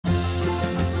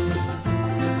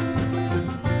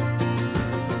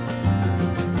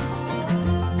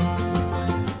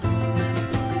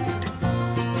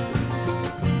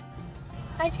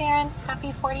Sharon.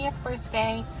 Happy 40th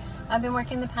birthday. I've been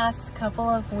working the past couple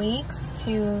of weeks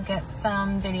to get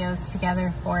some videos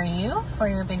together for you for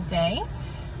your big day.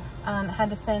 Had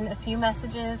to send a few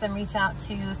messages and reach out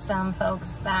to some folks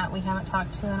that we haven't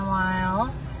talked to in a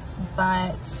while,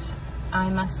 but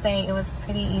I must say it was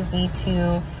pretty easy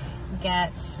to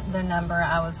get the number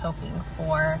I was hoping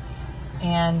for,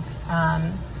 and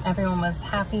everyone was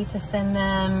happy to send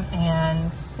them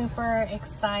and super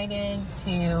excited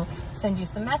to send you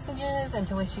some messages and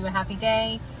to wish you a happy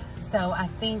day. So I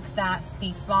think that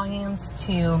speaks volumes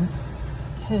to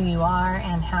who you are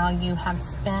and how you have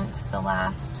spent the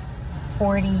last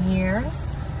 40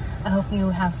 years. I hope you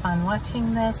have fun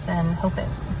watching this and hope it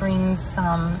brings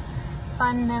some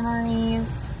fun memories.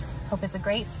 Hope it's a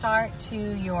great start to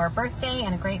your birthday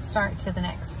and a great start to the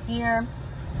next year.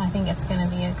 I think it's going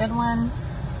to be a good one.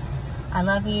 I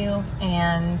love you,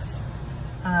 and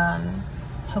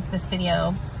hope this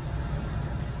video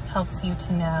helps you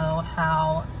to know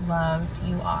how loved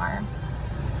you are.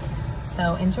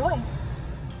 So enjoy.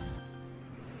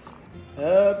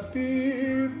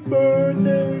 Happy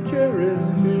birthday,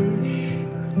 Jellyfish.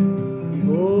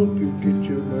 Hope you get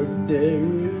your birthday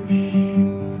wish.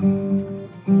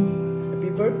 Happy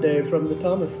birthday from the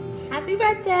Thomases. Happy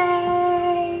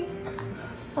birthday!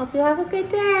 Hope you have a good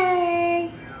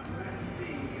day.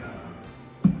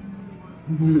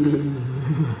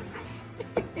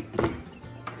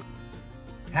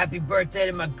 Happy birthday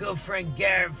to my good friend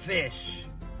Garrett Fish.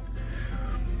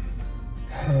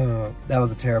 That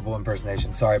was a terrible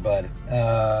impersonation. Sorry, bud.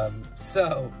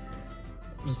 So,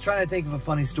 I was trying to think of a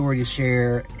funny story to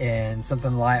share and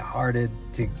something lighthearted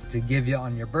to give you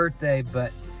on your birthday,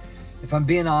 but if I'm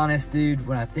being honest, dude,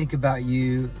 when I think about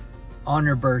you on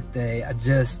your birthday, I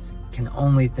just can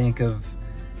only think of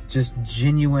just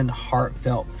genuine,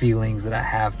 heartfelt feelings that I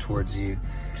have towards you.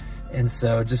 And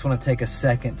so just want to take a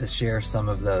second to share some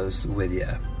of those with you.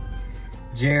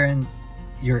 Jaron,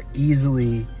 you're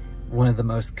easily one of the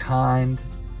most kind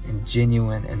and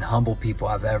genuine and humble people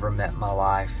I've ever met in my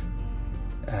life.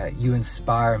 You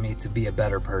inspire me to be a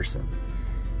better person.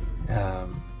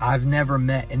 I've never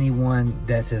met anyone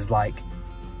that's as like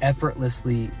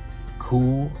effortlessly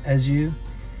cool as you,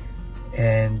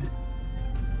 and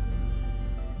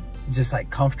just like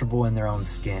comfortable in their own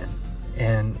skin,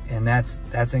 and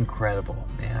that's incredible,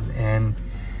 man. And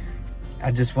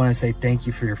I just want to say thank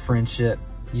you for your friendship.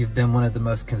 You've been one of the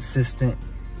most consistent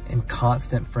and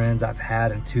constant friends I've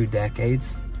had in 2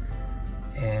 decades,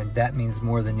 and that means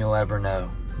more than you'll ever know.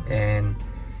 And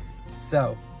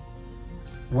so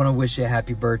want to wish you a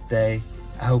happy birthday.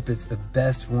 I hope it's the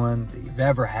best one that you've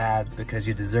ever had, because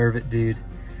you deserve it, dude.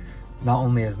 Not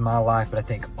only is my life, but I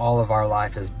think all of our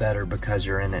life is better because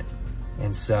you're in it.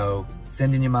 And so,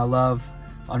 sending you my love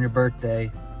on your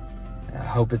birthday. I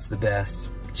hope it's the best.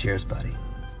 Cheers, buddy.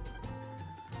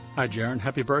 Hi, Jaron.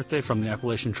 Happy birthday from the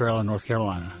Appalachian Trail in North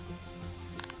Carolina.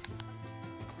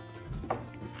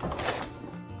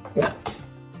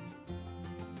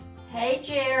 Hey,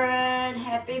 Jaron.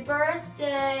 Happy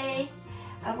birthday.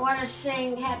 I want to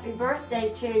sing happy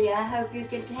birthday to you. I hope you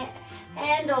can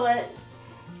handle it.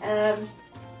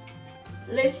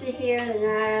 Lucy here and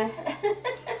I.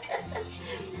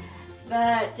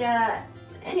 But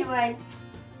anyway,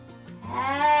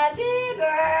 happy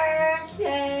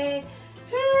birthday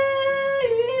to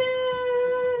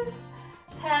you.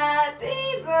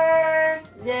 Happy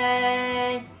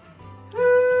birthday to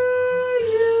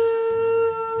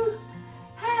you.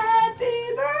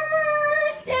 Happy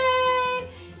birthday,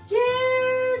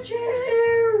 dear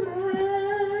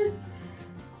Jaron.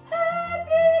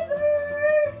 Happy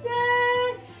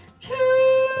birthday to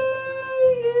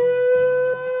you.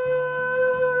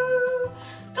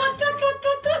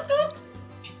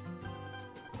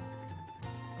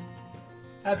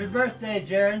 Happy birthday,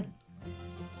 Jaron.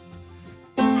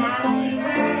 Happy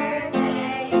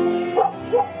birthday to you.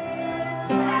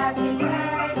 Happy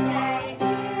birthday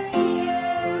to you.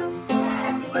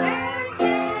 Happy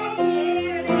birthday,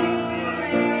 dear Mr.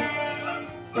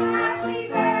 Happy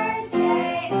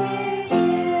birthday to you. Happy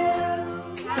birthday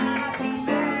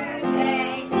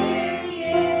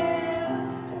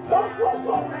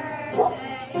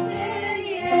to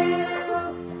you.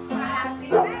 Happy birthday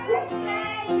to you. Happy birthday, dear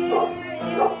Mr.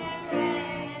 Happy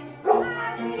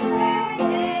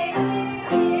birthday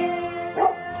to you.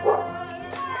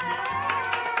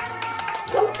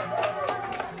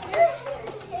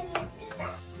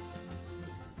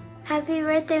 Happy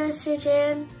birthday, Mr.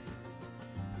 Jaron.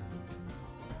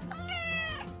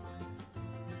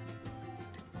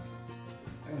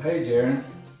 Hey, Jaron.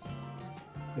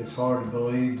 It's hard to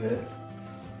believe that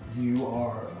you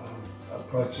are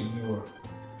approaching your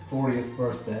 40th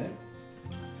birthday,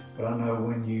 but I know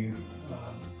when you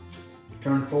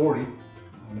turn 40, I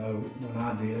know when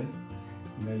I did,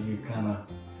 you know, you kind of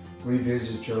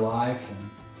revisit your life and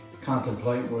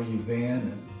contemplate where you've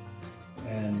been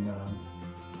and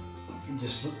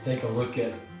just take a look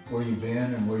at where you've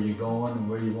been and where you're going and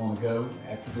where you want to go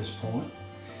after this point.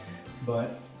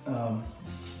 But I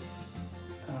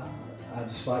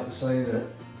just like to say that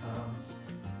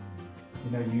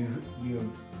you know,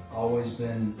 you've always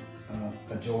been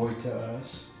a joy to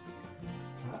us.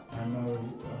 I know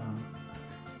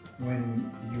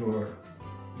when you were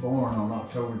born on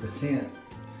October the 10th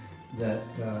that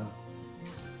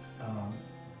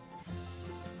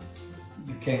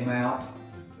you came out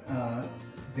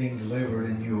being delivered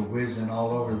and you were whizzing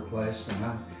all over the place,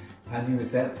 and I knew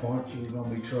at that point you were going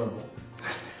to be trouble.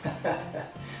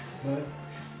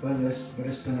 but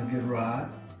it's been a good ride.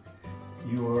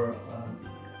 You were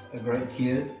a great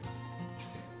kid,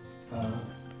 a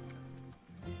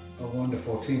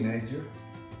wonderful teenager,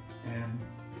 and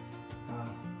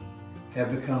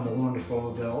have become a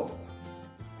wonderful adult.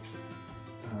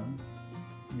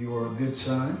 You were a good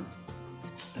son,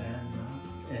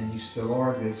 and you still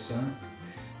are a good son,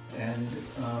 and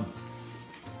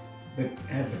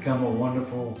have become a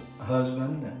wonderful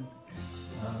husband and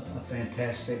a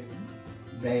fantastic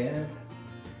dad,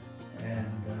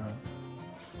 and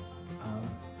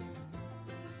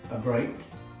a great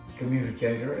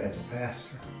communicator as a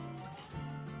pastor,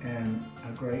 and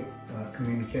a great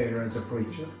communicator as a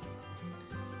preacher.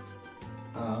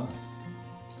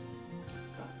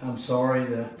 I'm sorry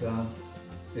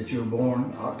that you were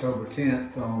born October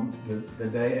 10th on the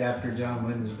day after John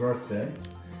Lennon's birthday.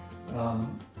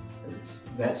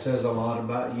 That says a lot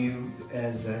about you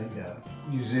as a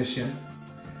musician.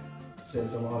 It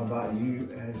says a lot about you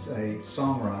as a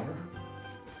songwriter.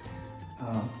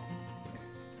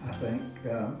 I think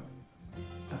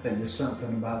there's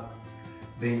something about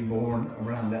being born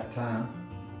around that time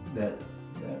that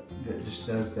just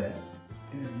does that,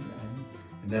 and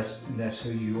that's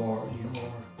who you are. You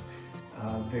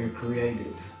are very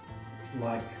creative,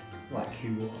 like he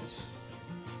was.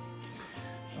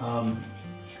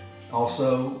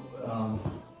 Also,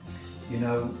 you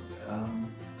know,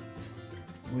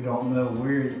 we don't know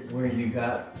where you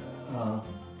got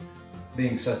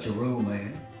being such a rule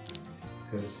man,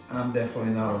 because I'm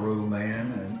definitely not a rule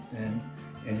man, and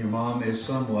your mom is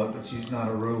somewhat, but she's not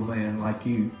a rule man like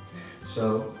you.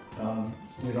 So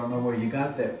we don't know where you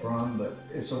got that from, but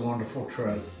it's a wonderful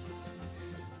trait.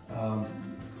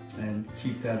 And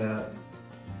keep that up.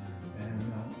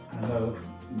 And I know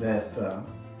that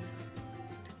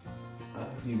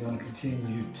you're going to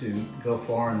continue to go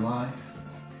far in life.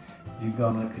 You're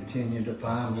going to continue to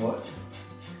find what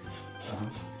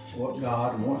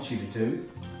God wants you to do,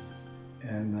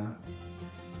 and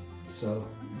so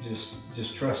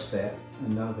just trust that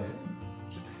and know that.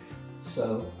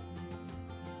 So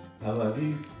I love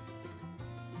you.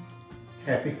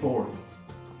 Happy 40.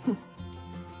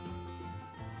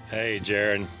 Hey,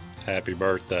 Jaron, happy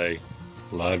birthday.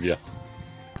 Love you.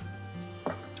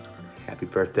 Happy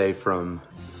birthday from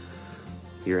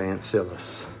your Aunt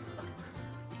Phyllis.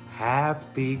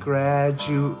 Happy birthday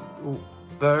to you.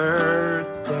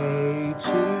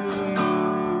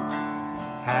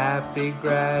 Happy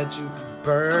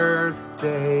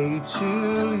birthday to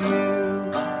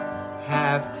you.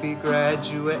 Happy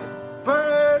graduate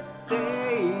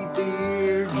birthday,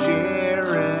 dear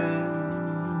Jaron.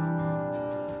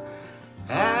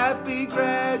 Happy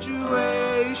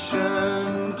graduation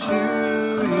to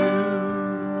you.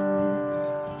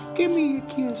 Give me a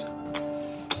kiss.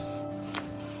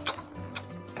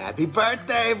 Happy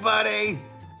birthday, buddy.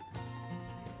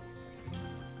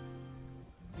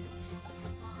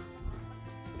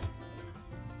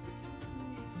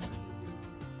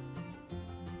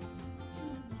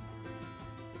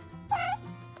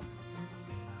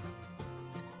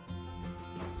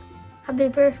 Happy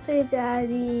birthday,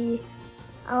 Daddy.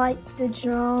 I like the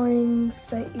drawings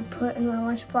that you put in my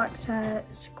lunchbox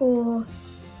at school.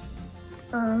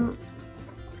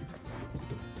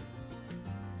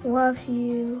 Love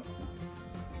you.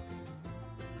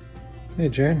 Hey,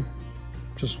 Jaron.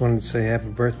 Just wanted to say happy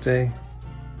birthday.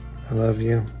 I love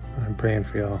you. I'm praying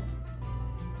for y'all.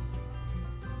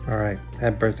 All right.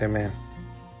 Happy birthday, man.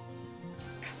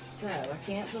 So, I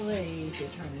can't believe you're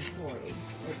turning 40.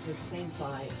 It just seems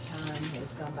like time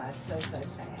has gone by so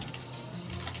fast.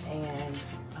 And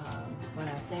when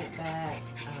I think back,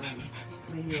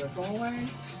 when you were born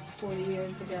 40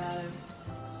 years ago,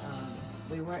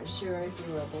 we weren't sure if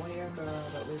you were a boy or a girl,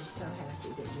 but we were so happy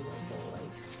that you were a boy.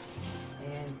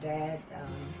 And Dad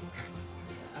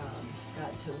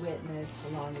got to witness,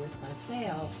 along with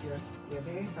myself, your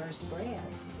very first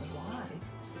breaths of life.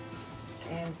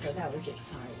 And so that was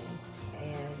exciting.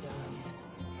 And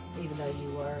even though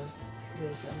you were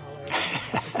whizzing all over the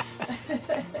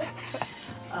place.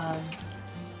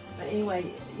 But anyway,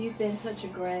 you've been such a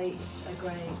great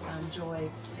joy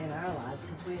in our lives,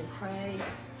 because we had prayed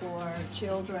for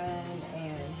children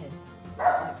and had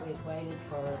waited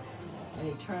for an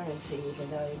eternity, even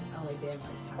though it only been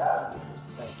like 5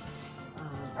 years. But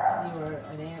you were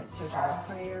an answer to our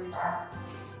prayers,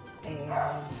 and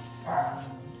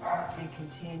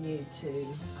continue to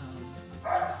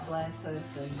bless us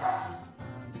and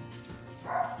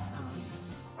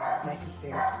make us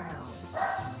very proud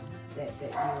that you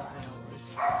are ours.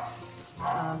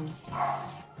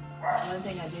 One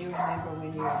thing I do remember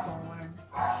when you were born,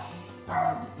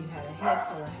 you had a head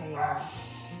full of hair,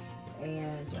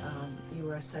 and you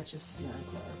were such a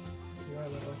snuggler. You were a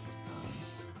little,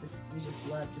 you just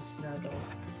loved to snuggle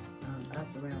up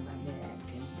around my neck,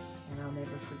 and I'll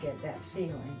never forget that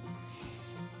feeling.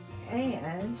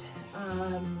 And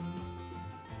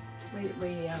we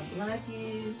love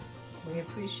you. We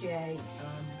appreciate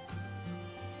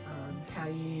how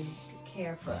you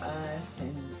care for us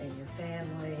and your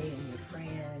family and your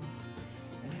friends,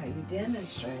 and how you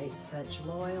demonstrate such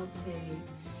loyalty.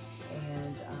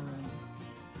 And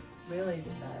really,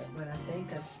 when I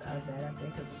think of that, I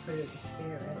think of the fruit of the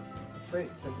Spirit, the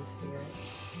fruits of the Spirit,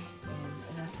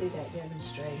 and I see that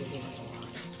demonstrated in your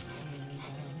life.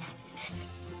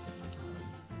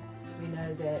 And we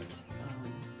know that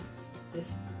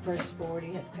this first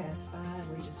 40 have passed by,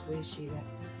 and we just wish you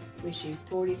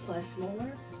 40 plus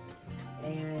more,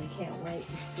 and can't wait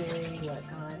to see what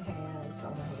God has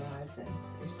on the horizon.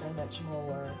 There's so much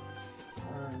more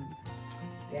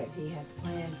that He has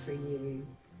planned for you,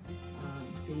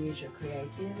 to use your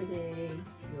creativity,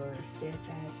 your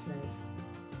steadfastness,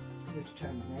 your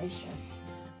determination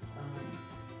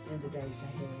in the days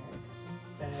ahead.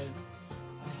 So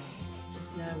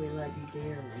just know we love you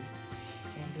dearly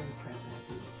and very proud of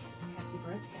you. Happy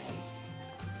birthday.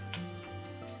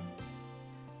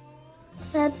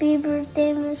 Happy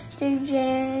birthday, Mr.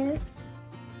 Jaron.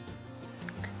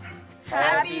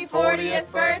 Happy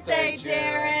 40th birthday,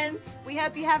 Jaron. We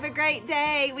hope you have a great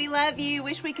day. We love you.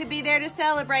 Wish we could be there to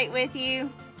celebrate with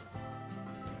you.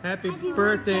 Happy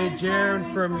birthday,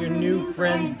 Jaron, from your new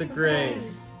friends, the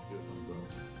Grays.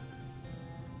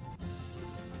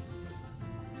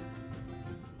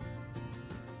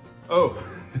 Oh,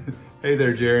 hey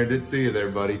there, Jaron. Didn't see you there,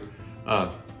 buddy.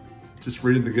 Just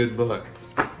reading the good book.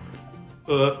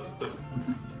 Don't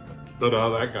know how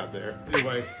that got there.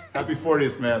 Anyway, happy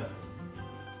 40th, man.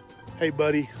 Hey,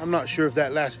 buddy. I'm not sure if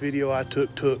that last video I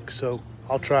took, so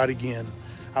I'll try it again.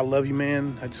 I love you,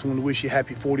 man. I just want to wish you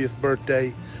happy 40th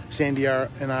birthday. Sandy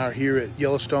and I are here at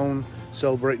Yellowstone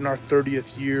celebrating our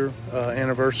 30th year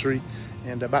anniversary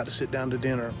and about to sit down to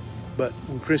dinner. But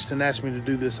when Kristen asked me to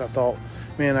do this, I thought,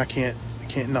 man, I can't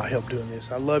not help doing this.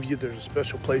 I love you. There's a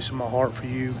special place in my heart for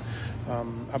you.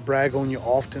 I brag on you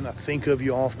often. I think of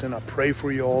you often. I pray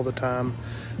for you all the time.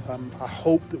 I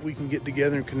hope that we can get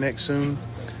together and connect soon.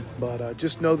 But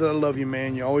just know that I love you,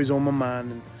 man. You're always on my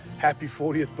mind. And happy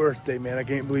 40th birthday, man. I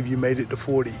can't believe you made it to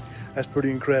 40. That's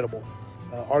pretty incredible.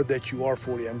 Or that you are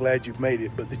 40. I'm glad you've made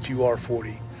it, but that you are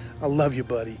 40. I love you,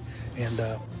 buddy. And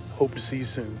hope to see you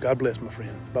soon. God bless, my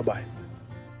friend. Bye-bye.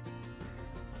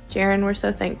 Jaron, we're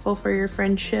so thankful for your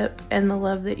friendship and the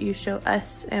love that you show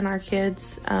us and our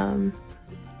kids.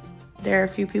 There are a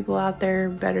few people out there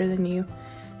better than you.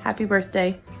 Happy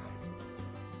birthday.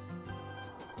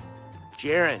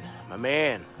 Jaron, my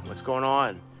man, what's going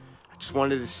on? I just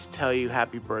wanted to tell you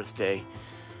happy birthday.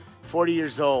 40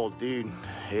 years old, dude.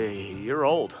 Hey, you're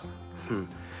old.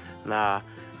 Nah.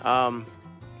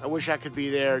 I wish I could be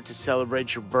there to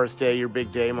celebrate your birthday, your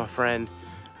big day, my friend.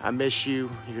 I miss you.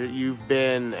 You've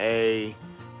been a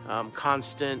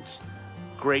constant,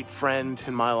 great friend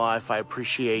in my life. I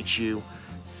appreciate you.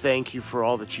 Thank you for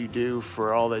all that you do,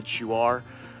 for all that you are.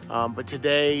 But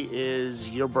today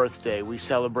is your birthday. We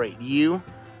celebrate you.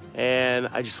 And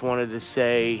I just wanted to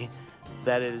say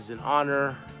that it is an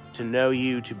honor to know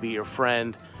you, to be your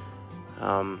friend.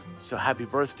 So happy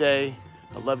birthday.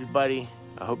 I love you, buddy.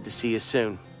 I hope to see you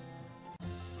soon.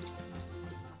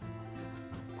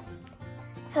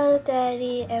 Hello,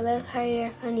 Daddy. I love how you're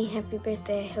funny. Happy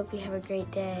birthday. I hope you have a great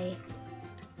day.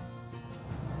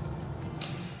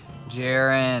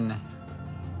 Jaron,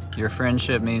 your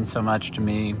friendship means so much to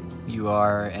me. You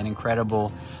are an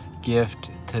incredible gift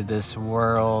to this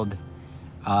world.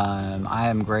 I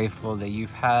am grateful that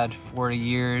you've had 40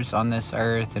 years on this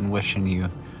earth and wishing you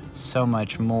so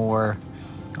much more.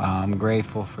 I'm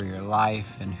grateful for your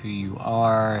life and who you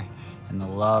are and the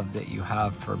love that you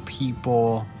have for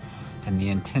people and the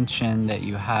intention that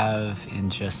you have in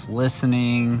just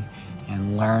listening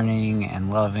and learning and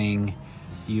loving.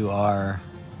 You are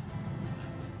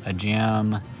a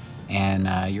gem,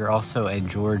 and you're also a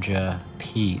Georgia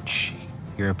peach.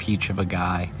 You're a peach of a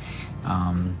guy.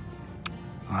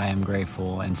 I am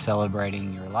grateful and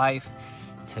celebrating your life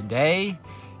today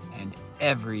and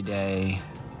every day.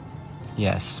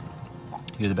 Yes,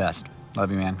 you're the best.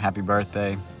 Love you, man. Happy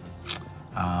birthday.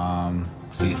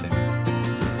 See you soon.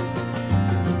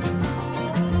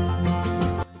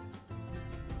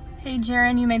 Hey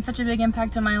Jaron, you made such a big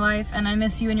impact on my life and I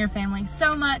miss you and your family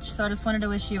so much, so I just wanted to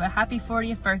wish you a happy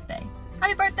 40th birthday.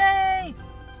 Happy birthday!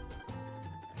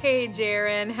 Hey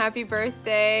Jaron, happy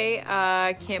birthday.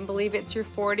 Can't believe it's your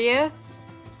 40th.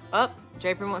 Oh,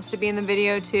 Draper wants to be in the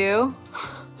video too.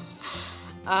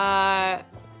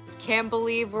 Can't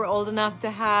believe we're old enough to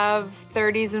have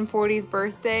 30s and 40s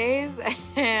birthdays,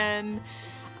 and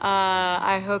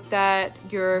I hope that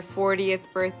your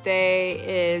 40th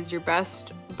birthday is your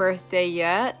best birthday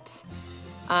yet.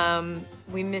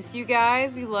 We miss you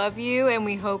guys, we love you, and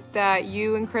we hope that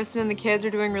you and Kristen and the kids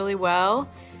are doing really well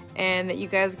and that you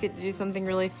guys get to do something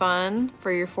really fun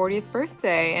for your 40th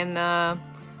birthday, and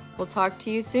we'll talk to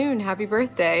you soon. Happy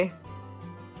birthday.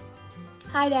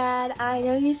 Hi Dad, I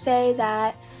know you say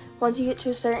that once you get to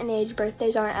a certain age,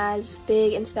 birthdays aren't as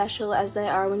big and special as they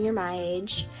are when you're my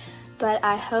age, but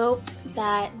I hope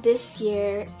that this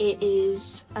year it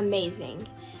is amazing.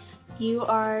 You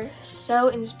are so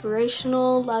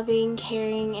inspirational, loving,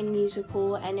 caring, and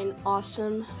musical, and an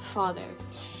awesome father.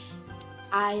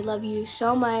 I love you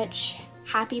so much.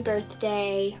 Happy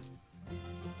birthday.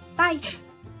 Bye.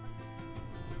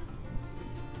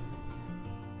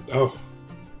 Oh,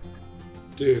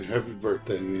 dude, happy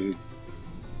birthday, man.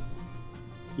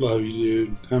 Love you,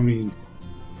 dude. I mean,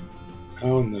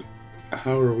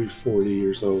 how are we 40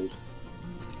 years old?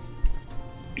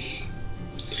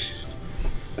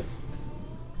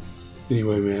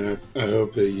 Anyway, man, I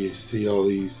hope that you see all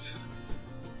these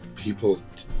people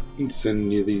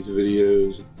sending you these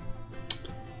videos.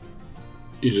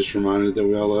 You just reminded that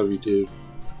we all love you, dude.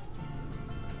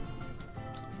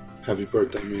 Happy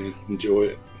birthday, man. Enjoy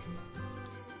it.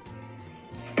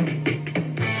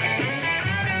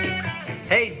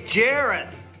 Hey, Jaron!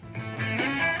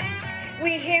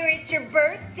 We hear it's your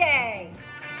birthday.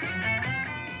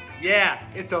 Yeah,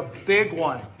 it's a big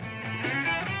one.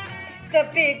 The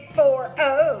big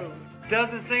 4-0.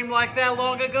 Doesn't seem like that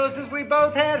long ago since we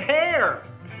both had hair.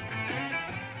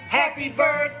 Happy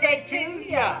birthday to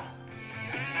ya!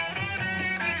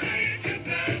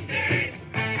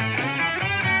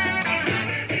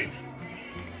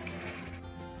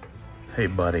 Hey,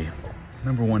 buddy.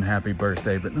 Number one, happy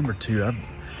birthday, but number two, I've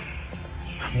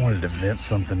wanted to vent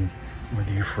something with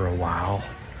you for a while.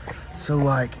 So,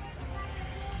 like,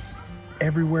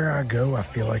 everywhere I go, I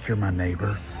feel like you're my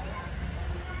neighbor.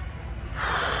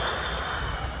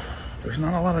 There's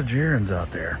not a lot of Jarons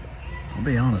out there. I'll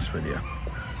be honest with you.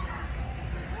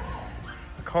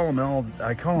 I call him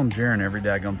Jaron every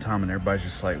daggum time, and everybody's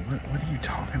just like, what are you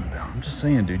talking about? I'm just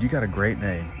saying, dude, you got a great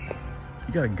name.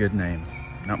 You got a good name.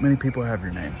 Not many people have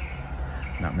your name.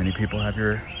 Not many people have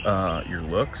your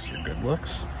looks, your good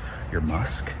looks, your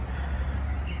musk.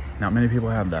 Not many people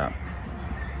have that.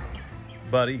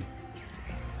 Buddy,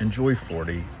 enjoy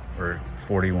 40 or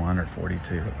 41 or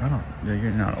 42.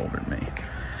 You're not older than me.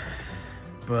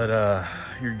 But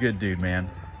you're a good dude, man.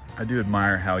 I do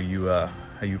admire how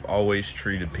you've always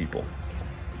treated people.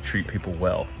 You treat people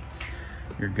well.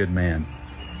 You're a good man.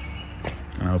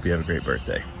 And I hope you have a great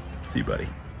birthday. See you, buddy.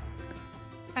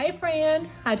 Hey friend,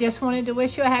 I just wanted to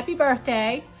wish you a happy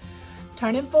birthday.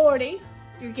 Turning 40,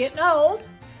 you're getting old.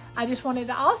 I just wanted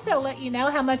to also let you know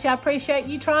how much I appreciate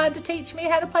you trying to teach me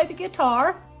how to play the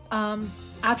guitar.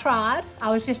 I tried,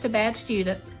 I was just a bad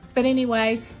student. But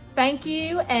anyway, thank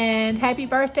you and happy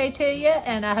birthday to you,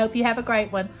 and I hope you have a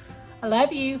great one. I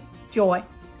love you, Joy.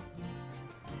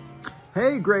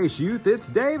 Hey Grace Youth, it's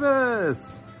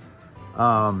Davis.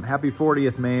 Happy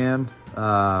 40th, man.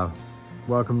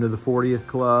 Welcome to the 40th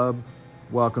Club.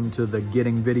 Welcome to the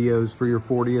Getting Videos for Your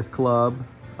 40th Club.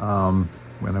 I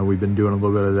know we've been doing a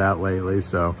little bit of that lately,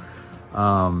 so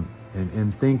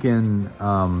in thinking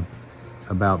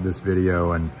about this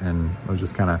video, and I was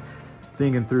just kind of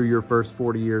thinking through your first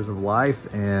 40 years of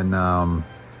life, and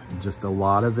just a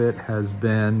lot of it has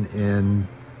been in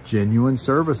genuine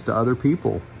service to other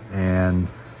people, and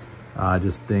I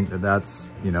just think that that's,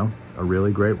 you know, a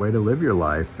really great way to live your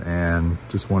life, and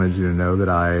just wanted you to know that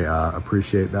I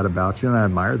appreciate that about you and I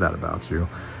admire that about you.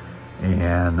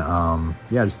 And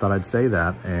yeah, I just thought I'd say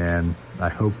that. And I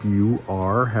hope you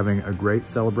are having a great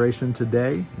celebration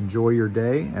today. Enjoy your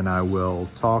day, and I will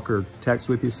talk or text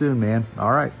with you soon, man.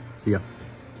 All right, see ya.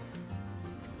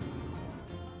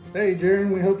 Hey,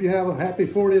 Jaron, we hope you have a happy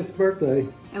 40th birthday.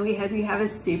 And we hope you have a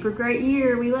super great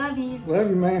year. We love you. Love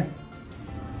you, man.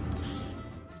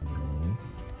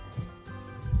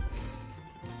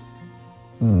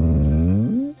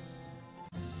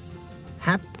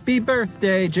 Happy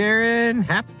birthday, Jaron.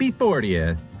 Happy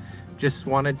 40th. Just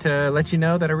wanted to let you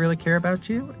know that I really care about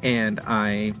you, and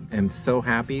I am so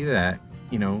happy that,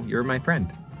 you know, you're my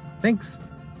friend. Thanks.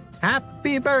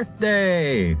 Happy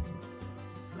birthday.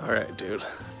 All right, dude.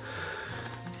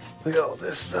 Look at all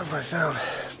this stuff I found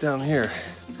down here.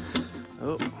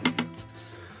 Oh.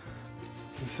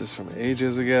 This is from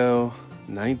ages ago.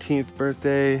 19th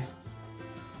birthday.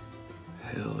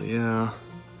 Hell yeah.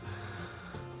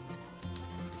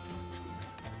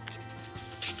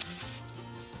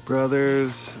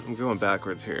 Brothers, I'm going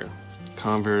backwards here.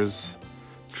 Converse,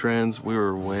 Trends, we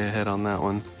were way ahead on that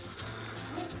one.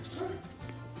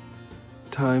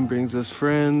 Time Brings Us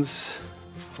Friends.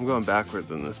 I'm going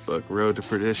backwards in this book. Road to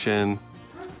Perdition.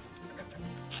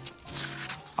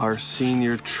 Our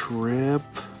Senior Trip.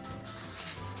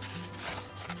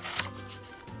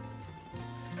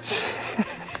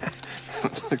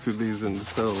 I've looked at these in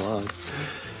so long.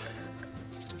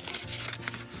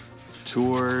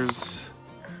 Tours.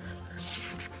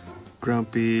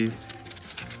 Grumpy.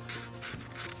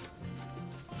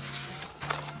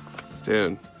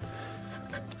 Dude.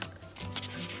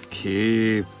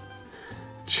 Keep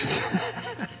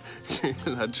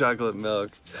drinking that chocolate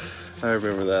milk. I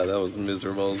remember that. That was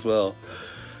miserable as well.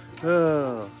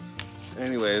 Oh.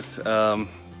 Anyways,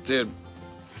 dude,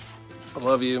 I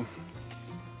love you.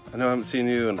 I know I haven't seen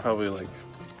you in probably like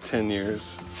 10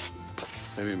 years.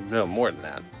 Maybe, no, more than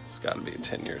that. It's got to be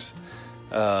 10 years.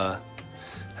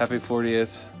 Happy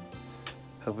 40th.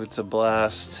 Hope it's a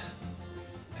blast.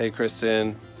 Hey,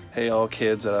 Kristen. Hey, all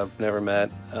kids that I've never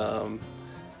met. Yeah,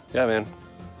 man.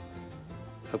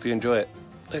 Hope you enjoy it.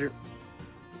 Later.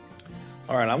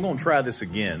 All right, I'm gonna try this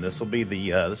again. This will be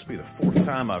the fourth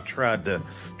time I've tried to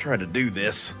do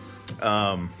this.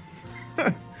 Yeah,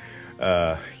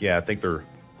 I think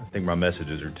my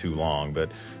messages are too long.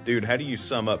 But dude, how do you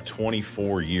sum up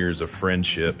 24 years of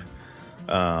friendship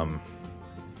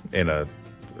in a,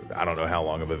 I don't know how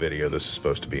long of a video this is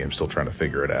supposed to be. I'm still trying to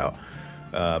figure it out.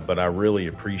 But I really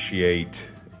appreciate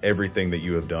everything that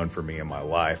you have done for me in my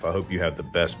life. I hope you have the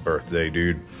best birthday,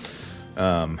 dude.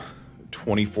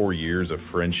 24 years of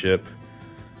friendship.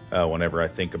 Whenever I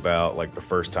think about like the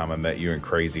first time I met you in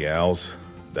Crazy Owls,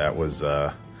 that was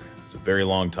a very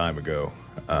long time ago.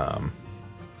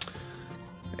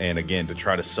 And again, to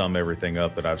try to sum everything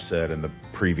up that I've said in the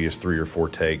previous 3 or 4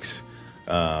 takes,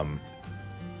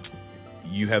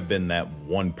 you have been that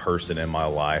one person in my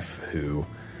life who,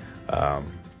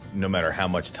 no matter how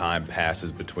much time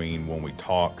passes between when we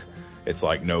talk, it's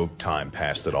like no time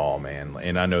passed at all, man.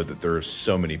 And I know that there are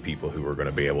so many people who are going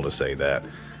to be able to say that,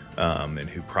 and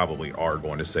who probably are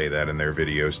going to say that in their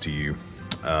videos to you.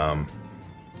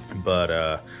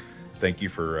 But thank you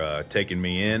for taking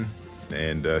me in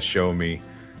and showing me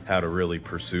how to really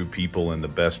pursue people in the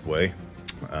best way.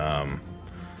 Yeah,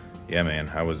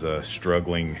 man, I was a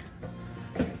struggling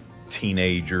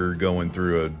teenager going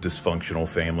through a dysfunctional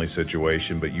family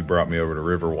situation, but you brought me over to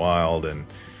River Wild and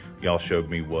y'all showed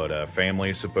me what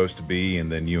family is supposed to be.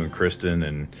 And then you and Kristen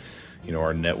and, you know,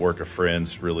 our network of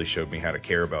friends really showed me how to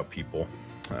care about people.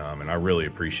 And I really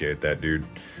appreciate that, dude.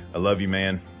 I love you,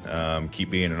 man.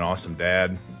 Keep being an awesome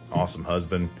dad, awesome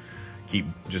husband. Keep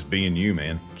just being you,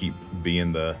 man. Keep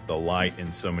being the light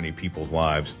in so many people's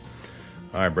lives.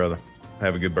 All right, brother.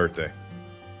 Have a good birthday.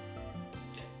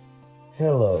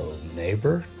 Hello,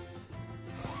 neighbor.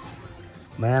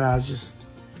 Man, I was just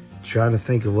trying to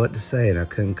think of what to say and I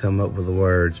couldn't come up with the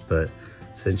words, but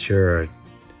since you're a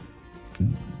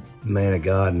man of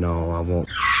God and all, I won't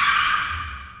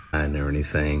or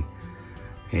anything.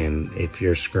 And if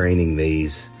you're screening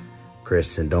these,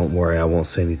 Kristen, don't worry, I won't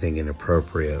say anything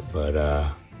inappropriate,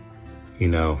 but you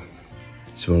know,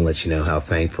 just want to let you know how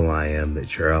thankful I am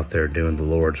that you're out there doing the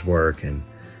Lord's work and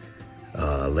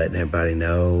letting everybody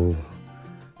know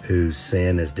whose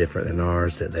sin is different than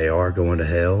ours, that they are going to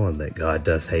hell and that God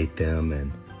does hate them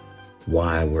and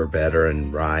why we're better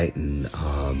and right. And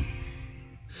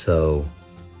so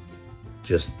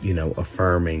just, you know,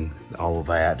 affirming all of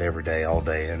that every day, all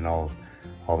day, and all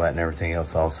that and everything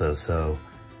else also. So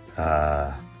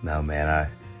no, man,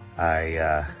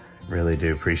 I really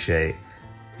do appreciate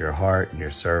your heart and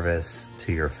your service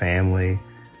to your family,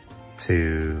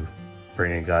 to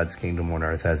bringing God's kingdom on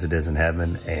earth as it is in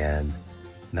heaven, and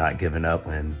not giving up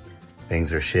when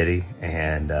things are shitty,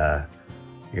 and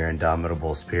your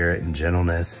indomitable spirit and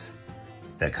gentleness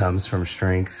that comes from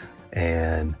strength,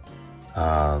 and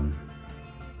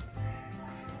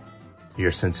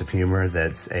your sense of humor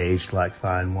that's aged like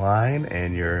fine wine,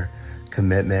 and your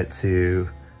commitment to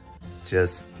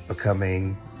just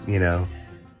becoming, you know,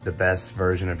 the best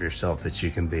version of yourself that you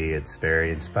can be. It's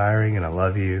very inspiring, and I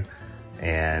love you,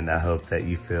 and I hope that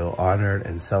you feel honored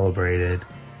and celebrated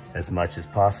as much as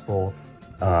possible.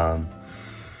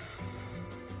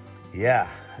 Yeah,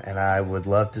 and I would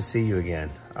love to see you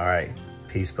again. All right,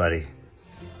 peace, buddy.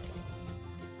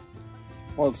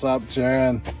 What's up,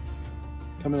 Jaron?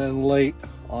 Coming in late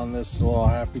on this little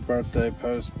happy birthday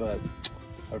post, but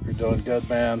hope you're doing good,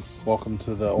 man. Welcome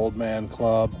to the old man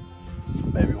club.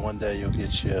 Maybe one day you'll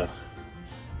get you a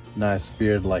nice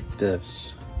beard like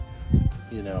this,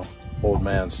 you know, old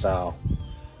man style.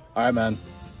 All right, man.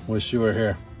 Wish you were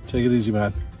here. Take it easy,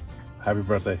 man. Happy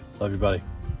birthday. Love you, buddy.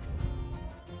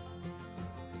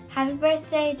 Happy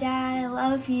birthday, Dad. I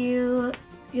love you.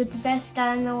 You're the best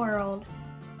dad in the world.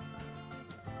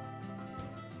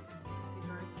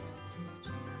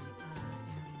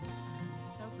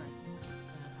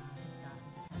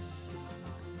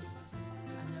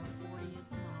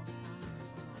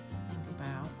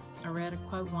 I read a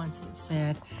quote once that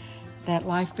said that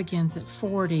life begins at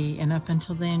 40, and up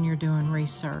until then you're doing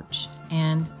research.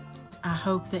 And I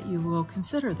hope that you will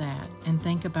consider that and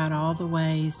think about all the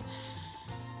ways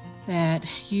that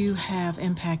you have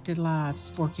impacted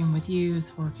lives, working with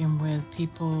youth, working with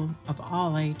people of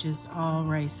all ages, all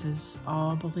races,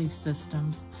 all belief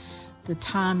systems, the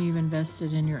time you've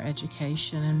invested in your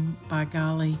education, and by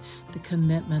golly, the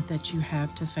commitment that you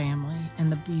have to family,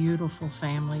 and the beautiful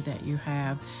family that you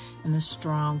have, and the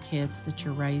strong kids that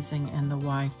you're raising, and the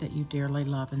wife that you dearly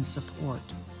love and support.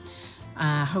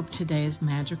 I hope today is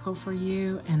magical for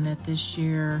you, and that this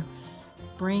year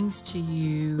brings to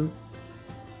you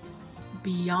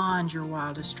beyond your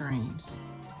wildest dreams.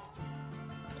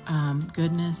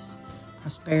 Goodness,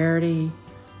 prosperity,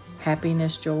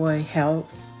 happiness, joy,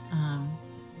 health.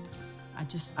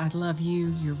 I love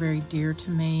you. You're very dear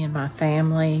to me and my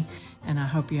family, and I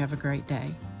hope you have a great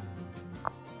day.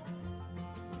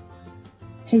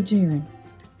 Hey, Jaron.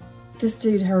 This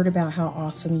dude heard about how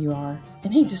awesome you are,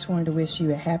 and he just wanted to wish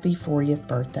you a happy 40th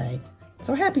birthday.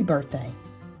 So happy birthday.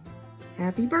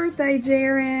 Happy birthday,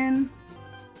 Jaron.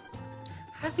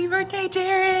 Happy birthday,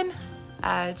 Jaron.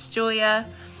 It's Julia.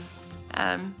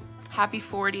 Happy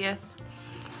 40th.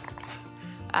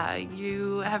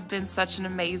 You have been such an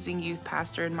amazing youth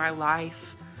pastor in my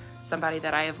life, somebody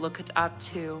that I have looked up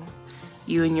to.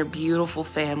 You and your beautiful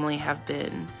family have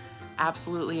been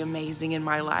absolutely amazing in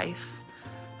my life.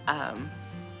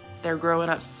 They're growing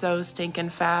up so stinking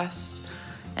fast,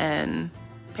 and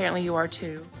apparently you are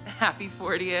too. Happy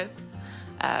 40th.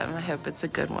 I hope it's a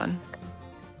good one.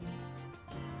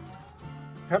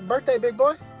 Happy birthday, big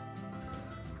boy.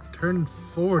 Turning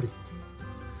 40.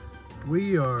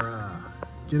 We are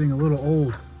getting a little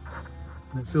old,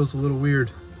 and it feels a little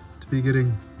weird to be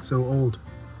getting so old.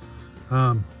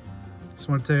 Just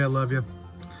want to tell you I love you,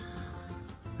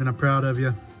 and I'm proud of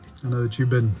you. I know that you've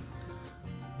been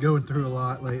going through a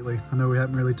lot lately. I know we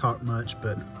haven't really talked much,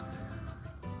 but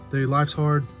dude, life's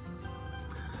hard,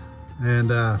 and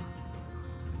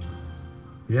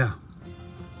yeah,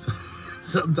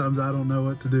 sometimes I don't know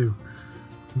what to do,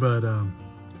 but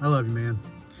I love you, man,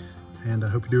 and I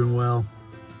hope you're doing well.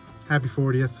 Happy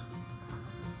 40th,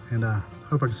 and I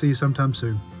hope I can see you sometime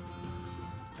soon.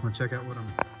 Want to check out what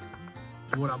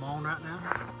I'm on right now?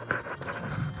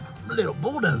 A little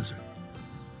bulldozer.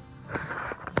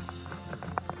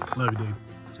 Love you, dude.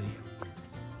 See you.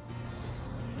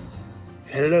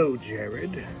 Hello,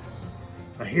 Jared.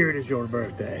 I hear it is your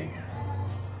birthday,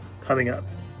 coming up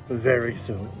very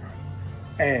soon,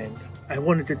 and I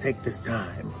wanted to take this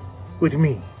time with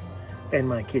me and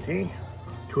my kitty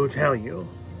to tell you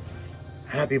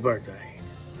happy birthday,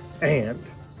 and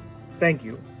thank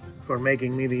you for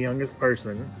making me the youngest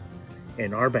person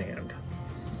in our band.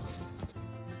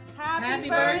 Happy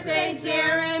birthday,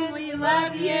 Jaron. We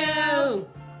love you.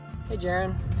 Hey,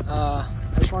 Jaron. I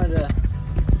just wanted to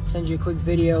send you a quick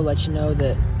video, let you know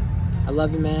that I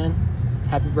love you, man.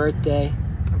 Happy birthday.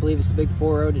 I believe it's the big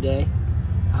 4-0 today.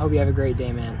 I hope you have a great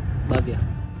day, man. Love you.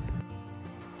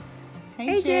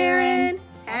 Hey, Jaron.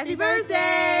 Happy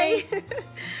birthday.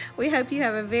 We hope you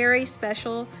have a very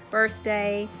special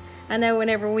birthday. I know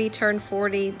whenever we turned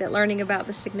 40 that learning about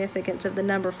the significance of the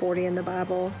number 40 in the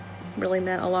Bible really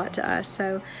meant a lot to us.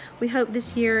 So we hope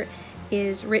this year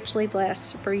is richly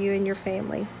blessed for you and your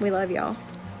family. We love y'all.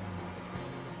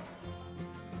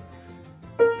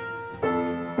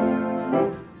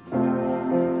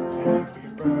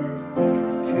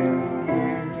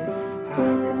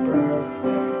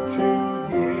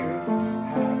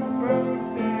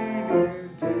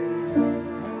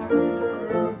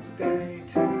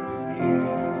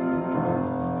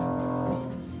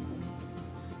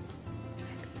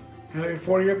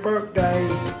 for your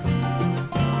birthday.